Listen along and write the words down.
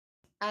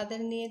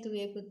ආදරණීය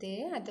දුවේ පුතේ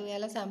අද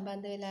ඔයාලා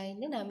සම්බන්ධ වෙලා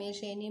ඉන්නේ 9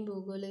 ශ්‍රේණියේ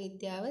භූගෝල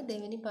විද්‍යාව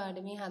දෙවෙනි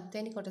පාඩමේ 7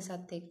 වෙනි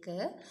කොටසත් එක්ක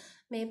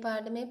මේ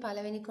පාඩමේ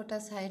පළවෙනි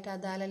කොටස් 6ට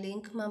අදාළ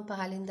ලින්ක් මම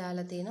පහලින්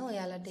දාලා තියෙනවා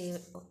ඔයාලට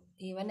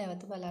ඒව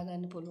නැවත බලා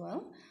ගන්න පුළුවන්.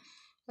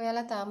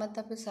 ඔයාලා තාමත්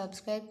අපිට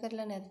subscribe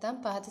කරලා නැත්නම්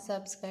පහත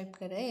subscribe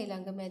කර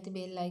ඊළඟම ඇති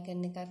bell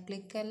icon එකක්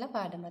click කරලා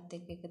පාඩමත්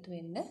එක්ක එකතු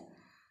වෙන්න.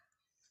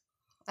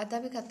 අද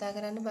අපි කතා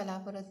කරන්න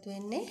බලාපොරොත්තු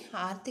වෙන්නේ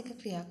ආර්ථික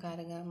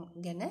ක්‍රියාකාරකම්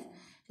ගැන.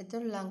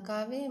 එතකොට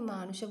ලංකාවේ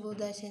මානුෂ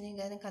භූදර්ශනය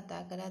ගැන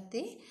කතා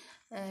කරද්දී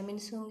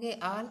මිනිසුන්ගේ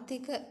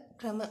ආර්ථික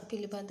ක්‍රම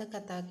පිළිබඳ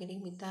කතා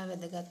කිරීම ඉතා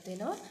වැදගත්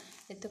වෙනවා.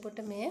 එතකොට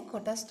මේ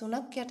කොටස්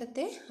තුනක්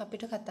යටතේ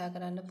අපිට කතා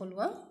කරන්න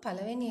පුළුවන්.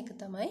 පළවෙනි එක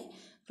තමයි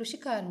කෘෂි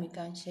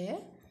කාර්මිකාංශය,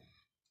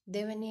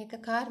 දෙවෙනි එක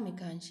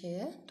කාර්මිකාංශය,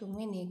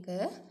 තුන්වෙනි එක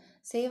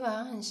සේවා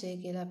අංශය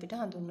කියලා අපිට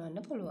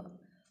හඳුන්වන්න පුළුවන්.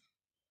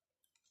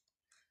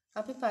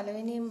 අපි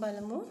පළවෙනියෙන්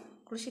බලමු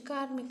කෘෂි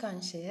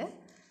කාර්මිකාංශය.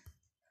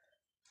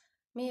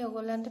 මේ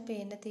ඔයගොල්ලන්ට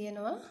පේන්න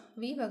තියෙනවා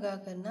වී වගා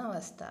කරන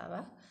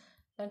අවස්ථාවක්.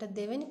 ඊට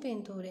දෙවෙනි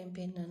පින්තූරයෙන්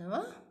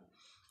පෙන්නනවා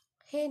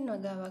හේන්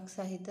වගාවක්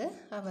සහිත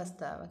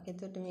අවස්ථාවක්.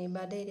 එතකොට මේ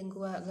බඩේරිඟු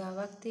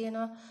වගාවක්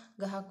තියෙනවා,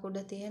 ගහක් උඩ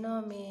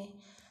තියෙනවා, මේ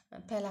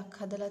පැලක්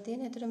හදලා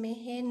තියෙනවා. එතකොට මේ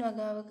හේන්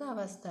වගාවක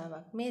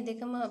අවස්ථාවක්. මේ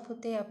දෙකම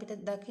පුතේ අපිට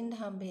දකින්න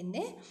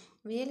හම්බෙන්නේ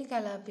වියලි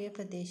කලාපීය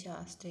ප්‍රදේශ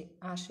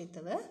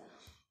ආශ්‍රිතව.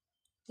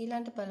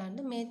 ඊළඟට බලන්න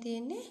මේ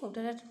තියෙන්නේ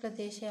උඩරට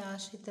ප්‍රදේශය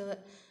ආශ්‍රිතව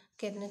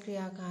කෙරෙන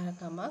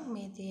ක්‍රියාකාරකමක්.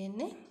 මේ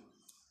තියෙන්නේ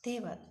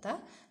තේවත්තා,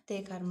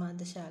 තේ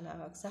කර්මාන්ත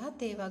ශාලාවක් සහ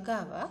තේ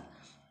වගාවක්.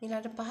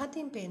 ඊළඟට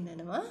පහතින්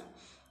පෙන්නනවා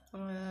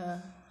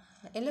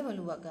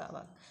එළවලු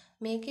වගාවක්.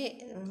 මේකේ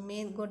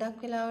මේ ගොඩක්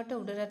වෙලාවට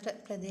උඩරට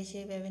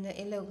ප්‍රදේශයේ වැවෙන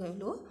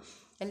එළවලු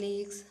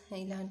ලීක්ස්,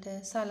 ඊළඟට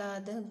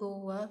සලාද,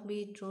 ගෝවා,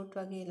 බීට්රූට්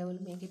වගේ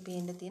එළවලු මේකේ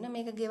පේන්න තියෙනවා.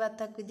 මේක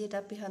ගෙවත්තක් විදිහට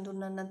අපි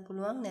හඳුන්වන්නත්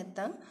පුළුවන්,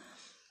 නැත්නම්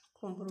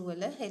කුඹුරු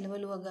වල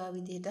එළවලු වගා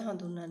විදිහට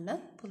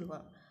හඳුන්වන්නත්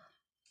පුළුවන්.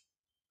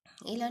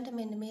 ඊළඟට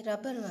මෙන්න මේ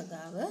රබර්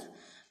වගාව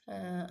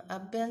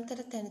අභ්‍යන්තර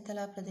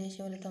තැනිතලා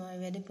ප්‍රදේශවල තමයි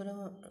වැඩිපුරම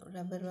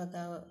රබර්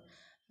වගාව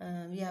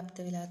ව්‍යාප්ත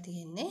වෙලා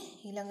තියෙන්නේ.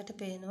 ඊළඟට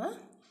පේනවා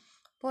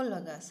පොල්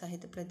වගා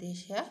සහිත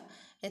ප්‍රදේශයක්.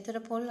 ඒතර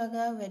පොල්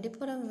වගාව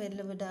වැඩිපුරම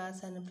වෙරළබඩ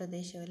ආසන්න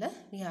ප්‍රදේශවල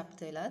ව්‍යාප්ත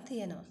වෙලා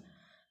තියෙනවා.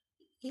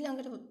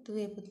 ඊළඟට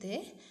දුවේ පුතේ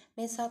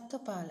මේ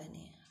සත්ව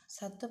පාලනය.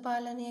 සත්ව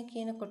පාලනය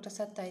කියන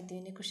කොටසත් අයිති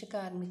වෙන්නේ කෘෂි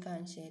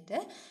කාර්මිකාංශයට.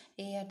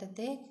 ඒ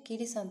යටතේ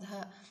කිරි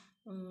සඳහා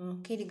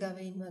කිරි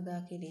ගවයින්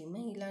වගා කිරීම,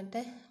 ඊළඟට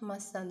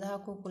මස් සඳහා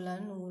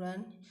කුකුලන්,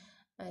 ඌරන්,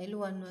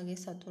 එළුවන් වගේ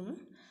සතුන්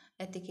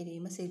ඇති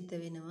කිරීම සිද්ධ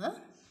වෙනවා.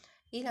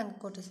 ඊළඟ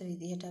කොටස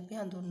විදිහට අපි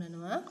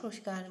හඳුන්වනවා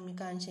කෘෂි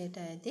කාර්මිකාංශයට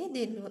ඇති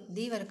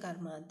දීවර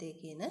කර්මාන්තය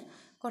කියන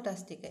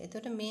කොටස් ටික.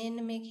 එතකොට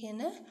මේ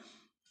කියන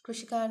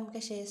කෘෂි කාර්මික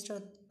ක්ෂේත්‍ර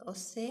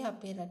ඔස්සේ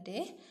අපේ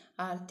රටේ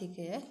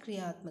ආර්ථිකය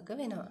ක්‍රියාත්මක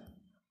වෙනවා.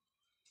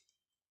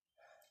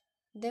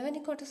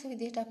 දෙවෙනි කොටස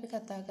විදිහට අපි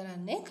කතා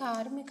කරන්නේ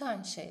කාර්මික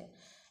අංශය.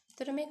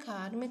 ඒතර මේ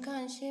කාර්මික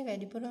අංශය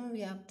වැඩිපුරම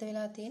ව්‍යාප්ත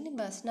වෙලා තියෙන්නේ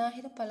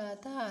බස්නාහිර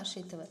පළාත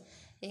ආශ්‍රිතව.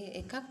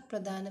 එකක්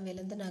ප්‍රධාන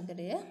වෙළඳ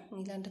නගරය,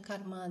 ඊළඟට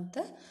කර්මාන්ත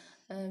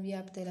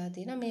ව්‍යාප්ත වෙලා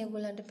තියෙනවා.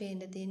 මේගොල්ලන්ට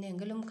පේන්න තියෙන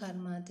ඇඟලුම්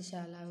කර්මාන්ත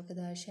ශාලාවක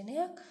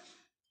දර්ශනයක්.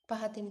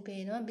 පහතින්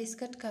පේනවා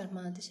බිස්කට්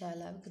කර්මාන්ත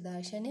ශාලාවක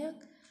දර්ශනයක්.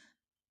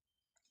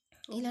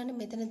 ඊළඟට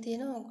මෙතන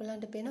තියෙනවා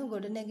ඔයගොල්ලන්ට පේනවා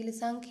ගොඩනැගිලි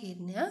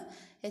සංකීර්ණයක්.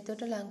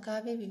 එතකොට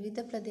ලංකාවේ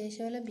විවිධ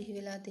ප්‍රදේශවල බිහි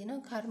වෙලා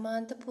තියෙනවා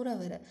කර්මාන්ත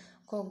පුරවර.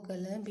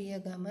 කොග්ගල,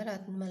 බියගම,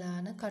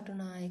 රත්මලාන,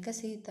 කටුනායක,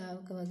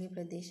 සීතාවක වගේ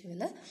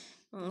ප්‍රදේශවල.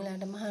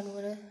 ඊළඟට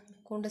මහනුවර,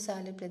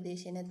 කුණ්ඩසාලි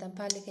ප්‍රදේශය නැත්නම්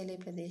පල්ලිකැලේ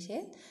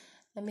ප්‍රදේශයේ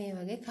මේ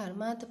වගේ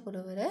කර්මාන්ත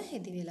පුරවර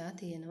ඉදි වෙලා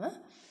තියෙනවා.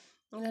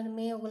 ඊළඟට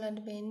මේ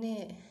ඔයගොල්ලන්ට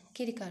පේන්නේ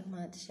කිරි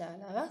කර්මාන්ත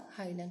ශාලාවක්,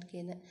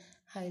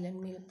 හයිලන්ඩ්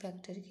මිල්ක්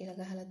ෆැක්ටරි කියලා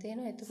ගහලා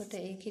තියෙනවා. එතකොට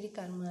ඒ කිරි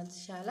කර්මාන්ත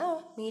ශාලාව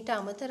මීට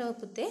අමතරව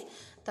පුතේ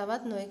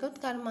තවත් නොයෙකුත්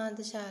කර්මාන්ත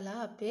ශාලා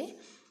අපේ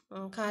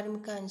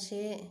කාර්මික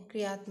අංශයේ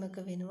ක්‍රියාත්මක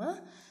වෙනවා.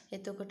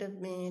 එතකොට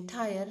මේ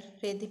ටයර්,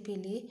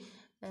 රෙදිපිලි,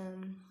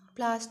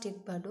 ප්ලාස්ටික්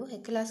බඩු,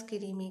 එකලස්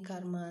කිරීමේ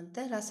කර්මාන්ත,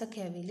 රස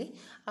කැවිලි,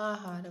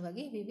 ආහාර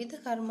වගේ විවිධ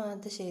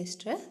කර්මාන්ත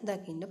ක්ෂේත්‍ර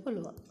දකින්න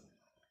පුළුවන්.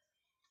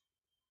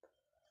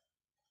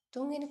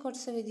 තුන්වෙනි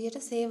කොටස විදියට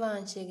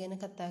සේවාංශය ගැන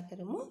කතා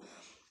කරමු.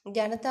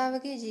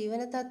 ජනතාවගේ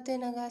ජීවන තත්ත්වය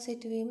නගා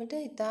සිටුවීමට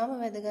ඉතාම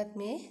වැදගත්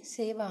මේ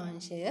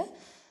සේවාංශය.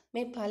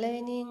 මේ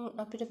පළවෙනියෙන්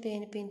අපිට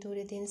පේන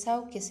පින්තූරයේ තියෙන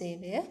සෞඛ්‍ය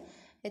සේවය.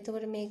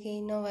 එතකොට මේකේ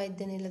ඉන්නවා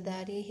වෛද්‍ය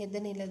නිලධාරී, හෙද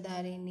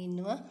නිලධාරීන්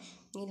ඉන්නවා.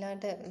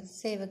 ඊළාට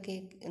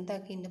සේවකයෙක්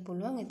දකින්න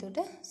පුළුවන්. එතකොට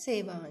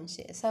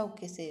සේවාංශය,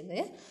 සෞඛ්‍ය සේවය.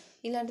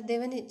 ඊළාට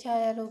දෙවෙනි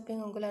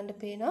ඡායාරූපයෙන් ඔයගලන්ට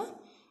පේනවා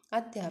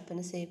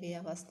අධ්‍යාපන සේවයේ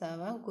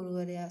අවස්ථාවක්.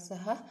 ගුරුවරයා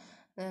සහ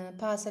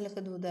පාසලක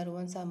දූ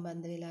දරුවන්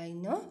සම්බන්ධ වෙලා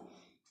ඉන්නවා.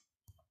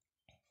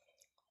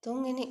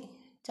 තුන්වෙනි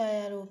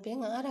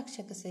ඡායාරූපයෙන්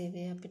ආරක්ෂක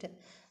සේවය අපිට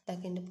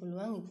දකින්න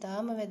පුළුවන්.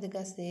 ඉතාම වැදගත්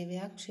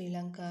සේවයක් ශ්‍රී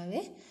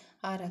ලංකාවේ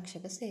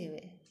ආරක්ෂක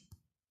සේවය.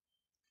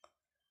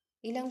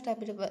 ඊළඟට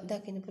අපිට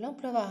දකින්න පුළුවන්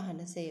ප්‍රවාහන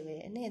සේවය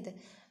නේද?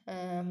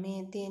 මේ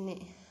තියෙන්නේ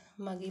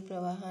මගී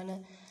ප්‍රවාහන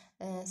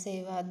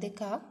සේවා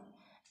දෙකක්,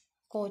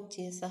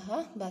 කෝච්චිය සහ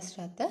බස්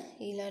රථ.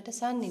 ඊළාට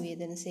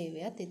sannivedana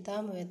සේවයත්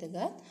ඉතාම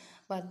වැදගත්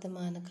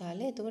වර්තමාන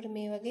කාලේ. එතකොට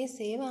මේ වගේ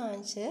සේවා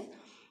අංශ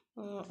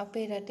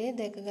අපේ රටේ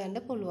දැක ගන්න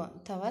පුළුවන්.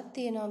 තවත්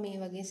තියෙනවා මේ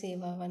වගේ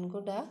සේවාවන්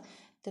ගොඩාක්.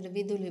 ඒතර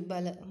විදුලි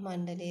බල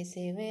මණ්ඩලයේ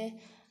සේවය,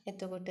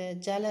 එතකොට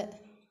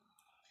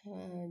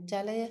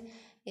ජලය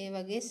ඒ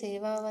වගේ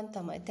සේවාවන්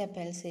තමයි.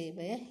 තැපැල්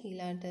සේවය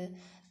ඊළාට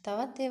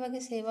තවත් ඒ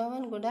වගේ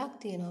සේවාවන් ගොඩාක්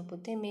තියෙනවා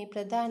පුතේ. මේ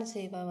ප්‍රධාන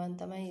සේවාවන්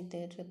තමයි ඊට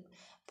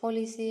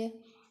පොලිසිය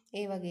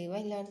ඒ වගේ ඒවා.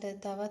 ඊළාට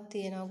තවත්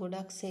තියෙනවා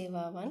ගොඩක්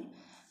සේවාවන්.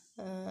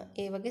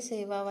 ඒ වගේ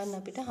සේවාවන්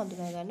අපිට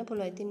හඳුනා ගන්න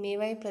පුළුවන්. ඉතින්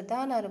මේවායි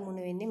ප්‍රධාන අරමුණ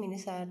වෙන්නේ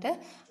මිනිසාට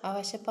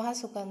අවශ්‍ය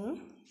පහසුකම්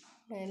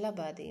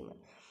ලබා දීම.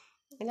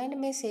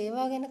 ඊළඟට මේ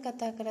සේවා ගැන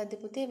කතා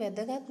කරද්දී පුතේ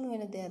වැදගත්ම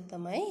වෙන දෙයක්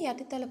තමයි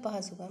යටිතල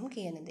පහසුකම්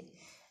කියන දේ.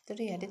 ඒතර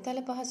යටිතල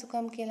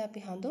පහසුකම් කියලා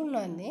අපි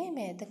හඳුන්වන්නේ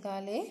මෑත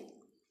කාලේ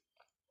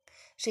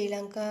ශ්‍රී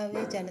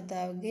ලංකාවේ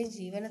ජනතාවගේ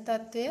ජීවන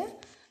තත්ත්වය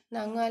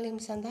නංවාලීම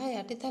සඳහා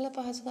යටිතල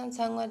පහසුකම්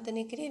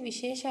සංවර්ධනය කිරීමේ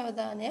විශේෂ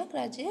අවධානයක්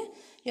රජය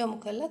යොමු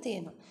කරලා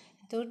තියෙනවා.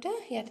 එතකොට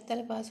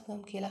යටිතල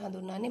පහසුකම් කියලා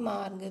හඳුන්වන්නේ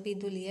මාර්ග,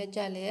 විදුලිය,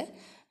 ජලය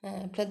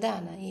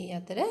ප්‍රධානයි. ඒ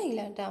අතර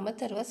ඊළඟට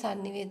අමතරව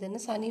sannivedana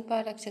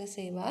සනීපාරක්ෂක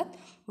සේවාත්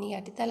මේ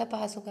යටිතල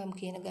පහසුකම්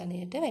කියන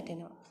ගණයට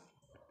වැටෙනවා.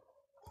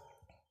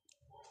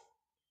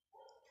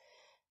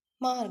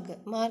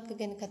 මාර්ග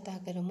ගැන කතා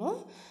කරමු.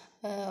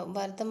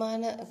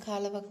 වර්තමාන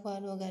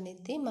කාලවකවානුව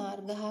ගනිද්දී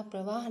මාර්ග හා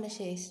ප්‍රවාහන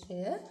ශාස්ත්‍රය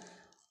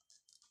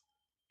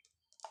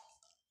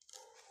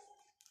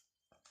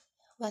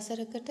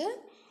වසරකට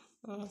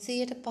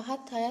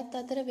 5%-6%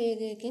 අතර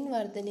වේගයකින්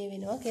වර්ධනය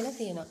වෙනවා කියලා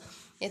තියෙනවා.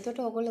 එතකොට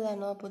ඔයගොල්ලෝ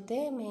දන්නවා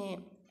පුතේ මේ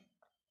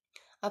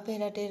අපේ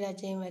රටේ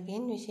රජය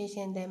මගින්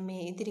විශේෂයෙන් දැන්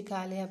මේ ඉදිරි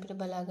කාලේ අපිට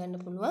බලා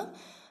ගන්න පුළුවන්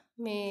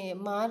මේ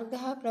මාර්ග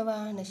හා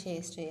ප්‍රවාහන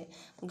ශාස්ත්‍රය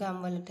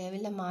ගම්වලට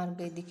ඇවිල්ලා මාර්ග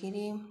ඉදි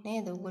කිරීම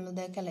නේද? ඔයගොල්ලෝ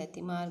දැකලා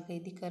ඇති මාර්ග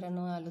ඉදි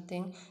කරනවා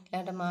අලුතෙන්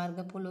ඊළඟට මාර්ග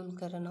පුළුල්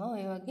කරනවා.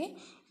 ඔය වගේ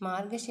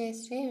මාර්ග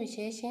ශාස්ත්‍රයේ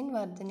විශේෂයෙන්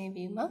වර්ධනය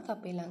වීමක්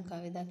අපේ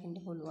ලංකාවේ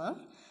දකින්න පුළුවන්.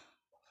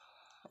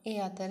 ඒ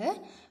අතර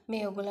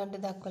මේ ඔයගලන්ට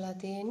දක්වලා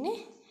තියෙන්නේ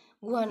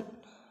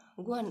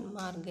ගුවන්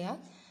මාර්ගයක්.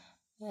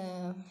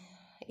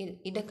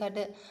 ඉඩකඩ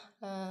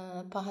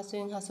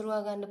පහසුවෙන්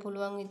හසුරුවා ගන්න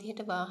පුළුවන්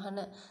විදිහට වාහන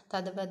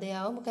තදබද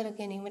යවමු කර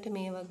ගැනීමට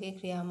මේ වගේ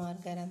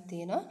ක්‍රියාමාර්ග අරන්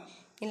තියෙනවා.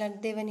 ඊළඟ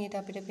දෙවෙනියට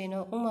අපිට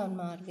පේනවා උමං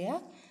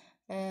මාර්ගයක්.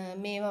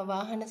 මේවා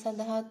වාහන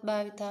සඳහාත්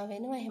භාවිතා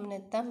වෙනවා. එහෙම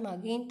නැත්නම්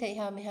මගීන්ට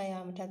එහා මෙහා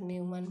යාමටත් මේ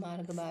උමං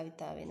මාර්ග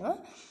භාවිතා වෙනවා.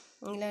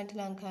 ඊළඟට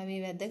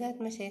ලංකාවේ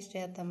වැදගත්ම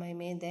ශාස්ත්‍රය තමයි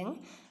මේ දැන්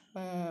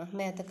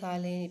මෑත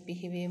කාලේ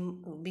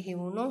බිහි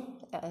වුණු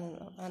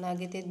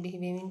අනාගතයේත් බිහි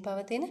වෙමින්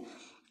පවතින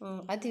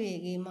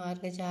අධිවේගී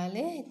මාර්ග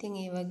ජාලය. ඉතින්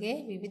ඒ වගේ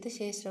විවිධ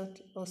ශාස්ත්‍ර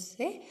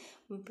ඔස්සේ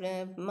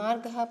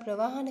මාර්ග හා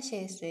ප්‍රවාහන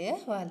ශාස්ත්‍රය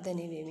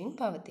වර්ධනය වෙමින්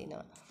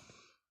පවතිනවා.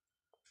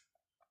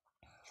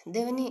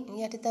 දෙවැනි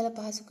යටිතල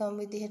පහසුකම්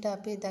විදිහට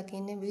අපි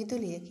දකින්නේ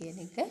විදුලිය කියන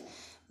එක.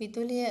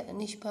 විදුලිය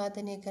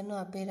නිෂ්පාදනය කරන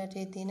අපේ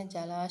රටේ තියෙන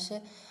ජලාශ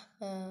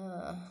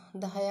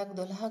 10ක්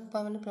 12ක්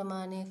පමණ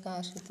ප්‍රමාණයක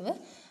ආශ්‍රිතව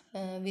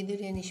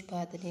විදුලිය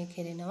නිෂ්පාදනය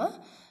කෙරෙනවා.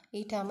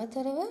 ඊට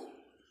අමතරව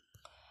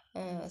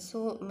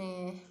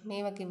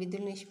මේ වගේ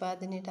විදුලි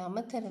නිෂ්පාදනයට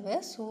අමතරව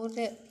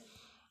සූර්ය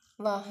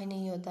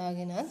වාහිනී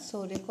යොදාගෙනත්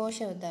සූර්ය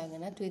කෝෂ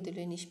යොදාගෙනත්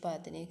විදුලිය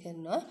නිෂ්පාදනය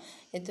කරනවා.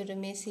 එතකොට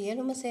මේ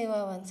සියලුම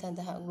සේවාවන්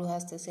සඳහා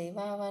ගෘහස්ත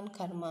සේවාවන්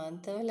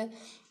කර්මාන්තවල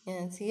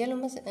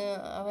සියලුම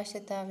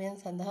අවශ්‍යතාවයන්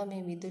සඳහා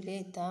මේ විදුලිය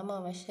ඉතාම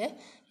අවශ්‍ය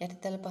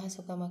යටිතල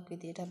පහසුකමක්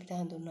විදිහට අපිට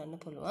හඳුන්වන්න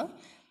පුළුවන්.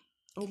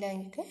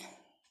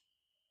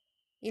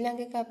 ඊළඟ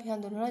එක අපි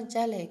හඳුන්වනවා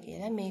ජලය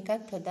කියලා.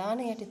 මේකත් ප්‍රධාන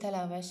යටිතල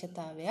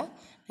අවශ්‍යතාවයක්.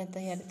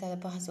 නැත්නම් යටිතල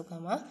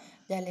පහසුකම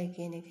ජලය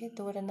කියන එක.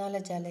 එතකොට නල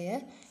ජලය,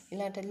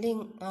 ඊළඟට ලිං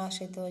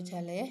ආශ්‍රිතව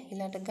ජලය,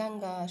 ඊළඟට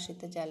ගංගා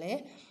ආශ්‍රිත ජලය,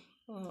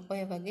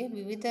 ඔය වගේ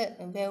විවිධ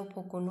වැව්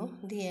පොකුණු,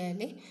 දිය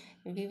ඇලි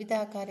විවිධ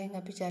ආකාරයෙන්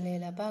අපි ජලය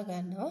ලබා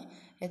ගන්නවා.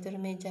 ඒතර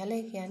මේ ජලය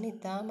කියන්නේ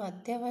ඉතාම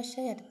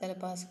අත්‍යවශ්‍ය යටිතල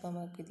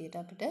පහසුකමක්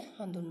විදිහට අපිට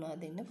හඳුන්වා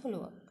දෙන්න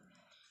පුළුවන්.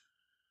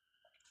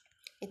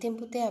 ඉතින්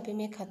පුතේ අපි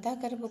මේ කතා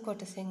කරපු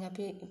කොටසෙන්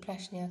අපි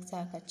ප්‍රශ්නයක්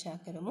සාකච්ඡා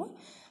කරමු.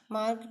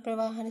 මාර්ග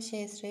ප්‍රවාහන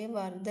ශාස්ත්‍රයේ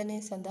වර්ධනය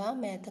සඳහා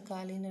මෑත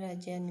කාලීන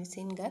රජයන්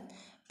විසින්ගත්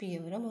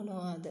පියවර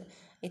මොනවාද?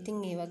 ඉතින්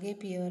මේ වගේ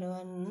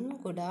පියවරවන්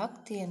ගොඩාක්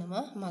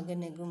තියෙනවා. මග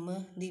නැගුම,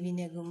 දිවි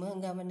නැගුම,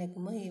 ගම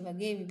නැගුම, මේ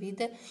වගේ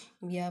විවිධ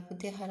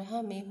ව්‍යාපෘති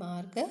හරහා මේ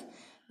මාර්ග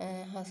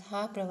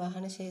හා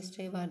ප්‍රවාහන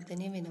ශාස්ත්‍රයේ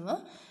වර්ධනය වෙනවා.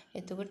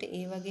 එතකොට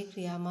ඒ වගේ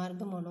ක්‍රියාමාර්ග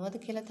මොනවද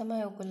කියලා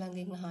තමයි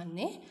ඔයගොල්ලන්ගෙන්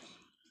අහන්නේ.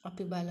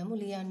 අපි බලමු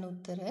ලියන්න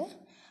උත්තර.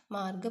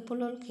 මාර්ග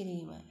පුළුල්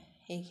කිරීම.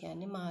 ඒ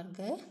කියන්නේ මාර්ග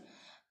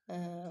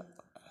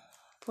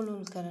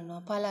පුළුල්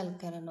කරනවා, පළල්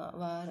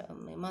කරනවා.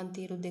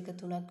 මන්තිරු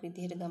 2-3ක්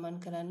විදිහට ගමන්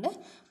කරන්න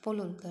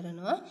පුළුල්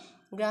කරනවා.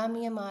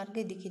 ග්‍රාමීය මාර්ග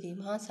ඉදි කිරීම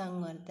හා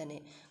සංවර්ධනය.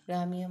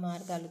 ග්‍රාමීය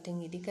මාර්ග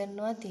අලුතෙන් ඉදි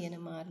කරනවා, තියෙන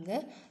මාර්ග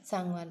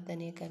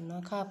සංවර්ධනය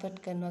කරනවා, කාපට්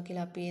කරනවා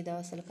කියලා අපි ඒ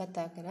දවස්වල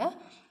කතා කරා.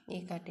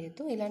 ඒ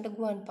කටයුතු ඊළඟ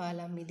ගුවන්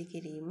පාලම් ඉදි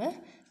කිරීම,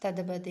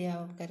 තදබද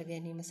යවම් කර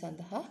ගැනීම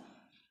සඳහා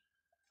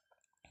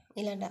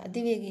ඊළඟ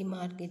අධිවේගී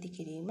මාර්ග ඉදි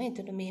කිරීම.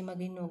 එතකොට මේ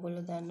මගින්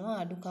ඕගොල්ලෝ දන්නවා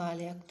අඩු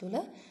කාලයක් තුල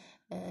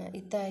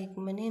ඉතා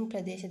ඉක්මනින්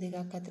ප්‍රදේශ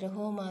දෙකක් අතර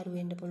හෝමාරු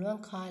වෙන්න පුළුවන්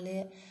කාලය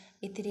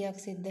ඉතිරියක්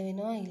සිද්ධ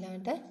වෙනවා.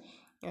 ඊළඟට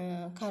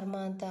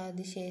කර්මාන්ත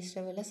ආදී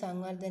ශාස්ත්‍රවල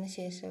සංවර්ධන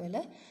ශාස්ත්‍රවල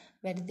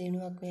වැඩි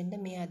දියුණුවක් වෙන්න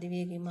මේ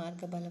අධිවේගී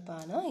මාර්ග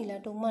බලපානවා.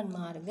 ඊළාට උමන්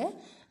මාර්ග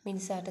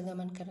මිනිසාට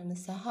ගමන් කරන්න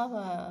සහ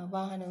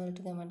වාහන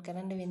වලට ගමන්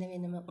කරන්න වෙන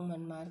වෙනම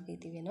උමන් මාර්ග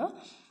තිබෙනවා.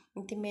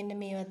 ඉතින් මෙන්න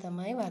මේවා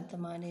තමයි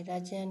වර්තමානයේ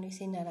රජයන්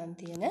විසින් අරන්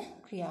තියෙන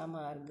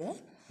ක්‍රියාමාර්ග.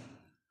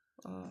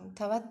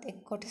 තවත් එක්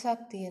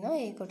කොටසක් තියෙනවා.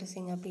 ඒ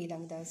කොටසින් අපි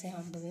ඊළඟ දවසේ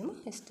හම්බ වෙමු.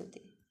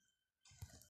 ස්තුතියි.